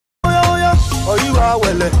are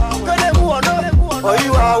well. Oh,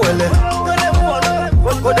 you are well.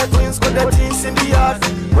 Put the things in the yard.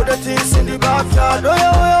 Put the things in the backyard.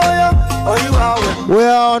 Oh, you are well. We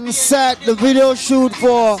are on set, the video shoot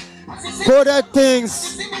for Coded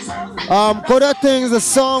Tinz. Coded Tinz, the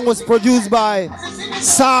song was produced by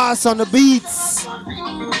Sass on the beats.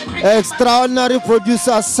 Extraordinary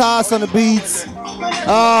producer Sass on the beats.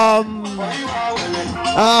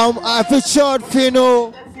 I featured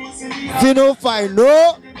Phyno,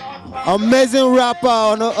 amazing rapper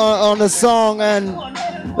on the song, and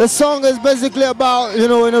the song is basically about, you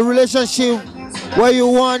know, in a relationship where you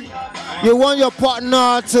want your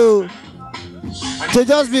partner to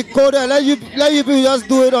just be coded. Let you people just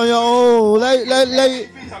do it on your own.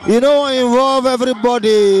 You don't want to involve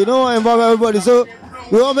everybody. So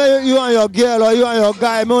you want you and your girl or you and your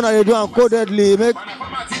guy, make they do and codedly. Make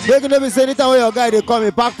you never say anytime when your guy they come,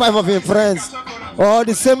 he pack 5 of his friends. Or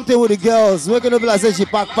the same thing with the girls. Make you never like say she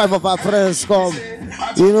pack 5 of her friends come.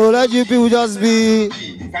 You know, let you people just be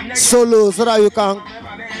solo so that you can,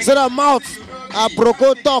 so that mouth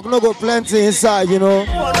apropos talk no go plenty inside, you know.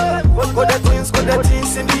 Put the things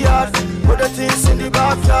in the yard. Put the things in the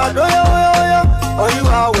backyard. Oh, you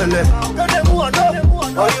are well.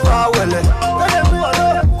 Oh, you are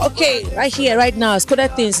well. Okay, right here, right now,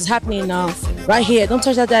 Coded Tinz is happening now. Right here, don't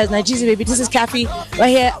touch that, guys. Nigezie, baby. This is Kathy. Right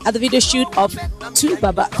here at the video shoot of Tu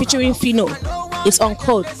Baba featuring Phyno. It's on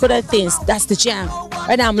Coded Tinz. That's the jam.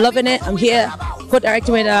 Right now, I'm loving it. I'm here,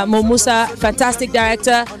 co-directing with Mo Musa, fantastic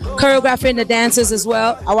director, choreographing the dancers as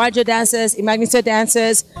well. Awajo dancers, Imagnito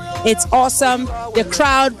dancers. It's awesome. The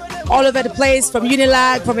crowd all over the place, from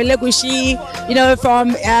Unilag, from Elegushi, you know,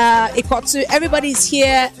 from Ikotu. Everybody's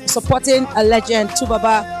here supporting a legend, Tu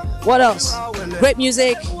Baba. What else? Great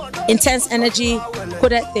music, intense energy,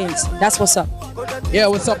 Coded Tinz. That's what's up. Yeah,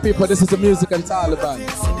 what's up, people? This is the Music and Taliban.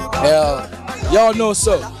 Y'all know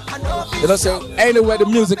so. You know, so anywhere the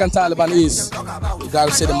Music and Taliban is, you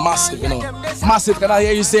gotta say the massive, you know. Massive, can I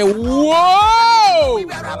hear you say, whoa!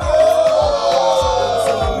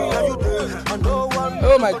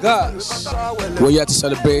 Oh my gosh. We're here to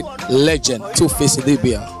celebrate legend, Two-Face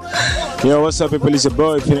Libya. Yo, what's up, people? It's your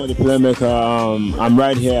boy, Phyno the Playmaker. I'm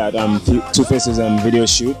right here at Two-Face's video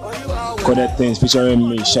shoot. Coded Tinz featuring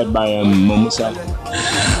me, shot by Mo Musa.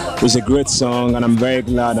 It's a great song, and I'm very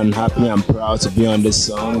glad and happy and proud to be on this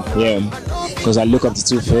song. Yeah, because I look up to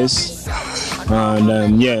Two-Face.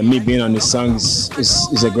 And yeah, me being on this song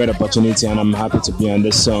is a great opportunity, and I'm happy to be on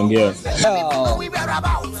this song. Yeah.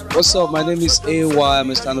 What's up? My name is AY.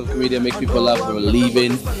 I'm a stand-up comedian, make people laugh for a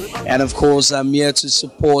living. And of course, I'm here to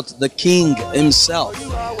support the king himself,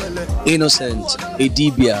 Innocent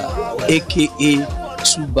Edibia, aka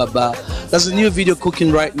Tu Baba. There's a new video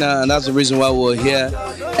cooking right now, and that's the reason why we're here.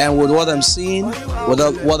 And with what I'm seeing, with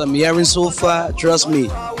what I'm hearing so far, trust me,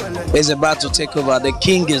 it's about to take over. The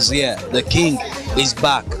king is here. The king is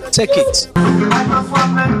back. Take it.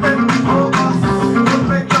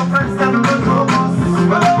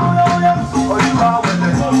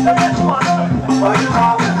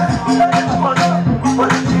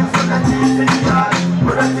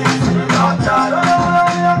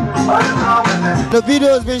 The video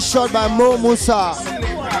has been shot by Mo Musa.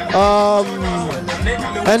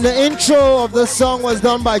 And the intro of the song was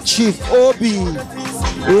done by Chief Obi,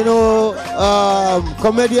 you know,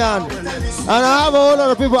 comedian. And I have a whole lot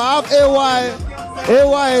of people. I have AY.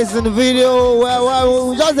 AY is in the video where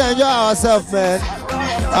we just enjoy ourselves, man.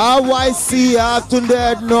 I have YC, I have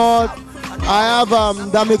Tunde North, I have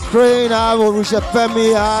Dami Crane, I have Orusha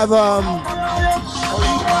Femi, I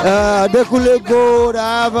have Dekule Gold, I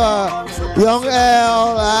have Young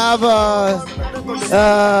L, I have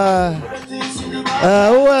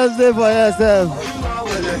who else there for yourself?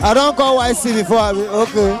 I don't call YC before.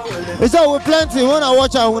 Okay. It's all with plenty. When I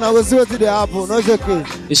watch out, when I go see what they happen. No, it's okay.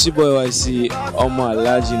 It's your boy YC. I'm a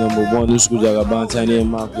large number one new school Jagaban Tiny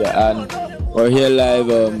Mafia, and we're here live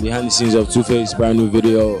behind the scenes of Two-Face brand new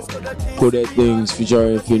video, Coded Tinz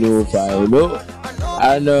featuring Phyno, Phyno.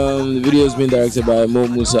 And the video has been directed by Mo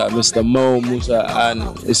Musa, Mr. Mo Musa, and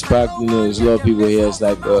it's packed, you know, there's a lot of people here. It's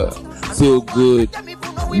like a feel good,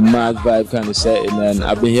 mad vibe kind of setting, and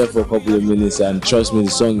I've been here for a couple of minutes, and trust me, the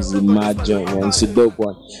song is a mad joint, man. It's a dope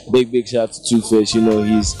one. Big shout out to Two-Face. You know,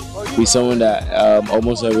 he's someone that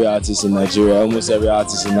almost every artist in Nigeria, almost every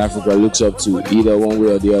artist in Africa looks up to, either one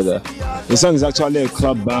way or the other. The song is actually a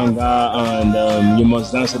club banger, and you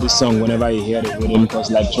must dance to this song whenever you hear the rhythm, because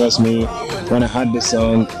like, trust me, when I heard this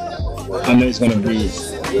song, I know it's gonna be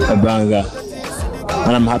a banger,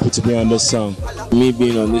 and I'm happy to be on this song. Me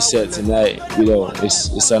being on this set tonight, you know,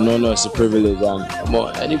 it's an honor, it's a privilege, and come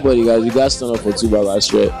on, anybody, guys, you guys stand up for Tu Baba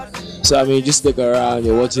straight. So I mean, just stick around.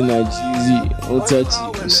 You're watching Nigezie. Don't touch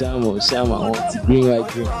it. Shama, I want to green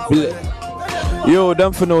like green. Yo,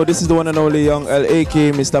 don't know, this is the one and only Young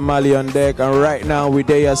LAK, Mr. Mali on deck, and right now we're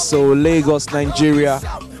there, so Lagos, Nigeria,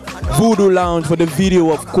 Voodoo Lounge for the video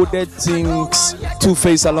of Coded Tinz,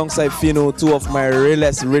 Two-Face alongside Phyno, two of my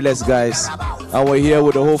realest guys. And we're here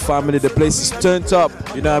with the whole family. The place is turned up,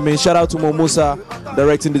 you know what I mean? Shout out to Momusa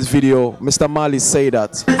directing this video. Mr. Mali, say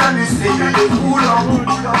that.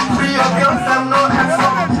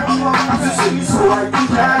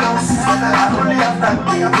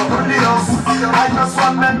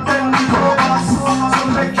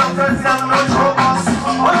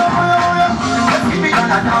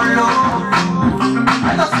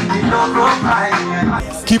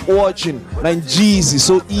 Keep watching. Nigezie,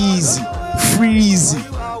 so easy, freezy,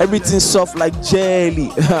 everything soft like jelly.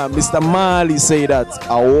 Mr. Mali say that.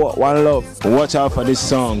 One love. Watch out for this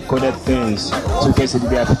song, Coded Tinz, Two-Face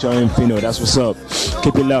featuring Phyno. That's what's up.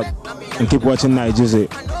 Keep it up and keep watching Nigezie.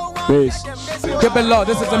 Peace. Keep it low.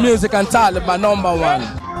 This is the music and Taliban #1.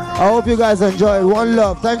 I hope you guys enjoyed. One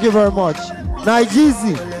love. Thank you very much.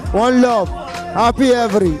 Nigezie, one love. Happy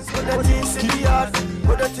every.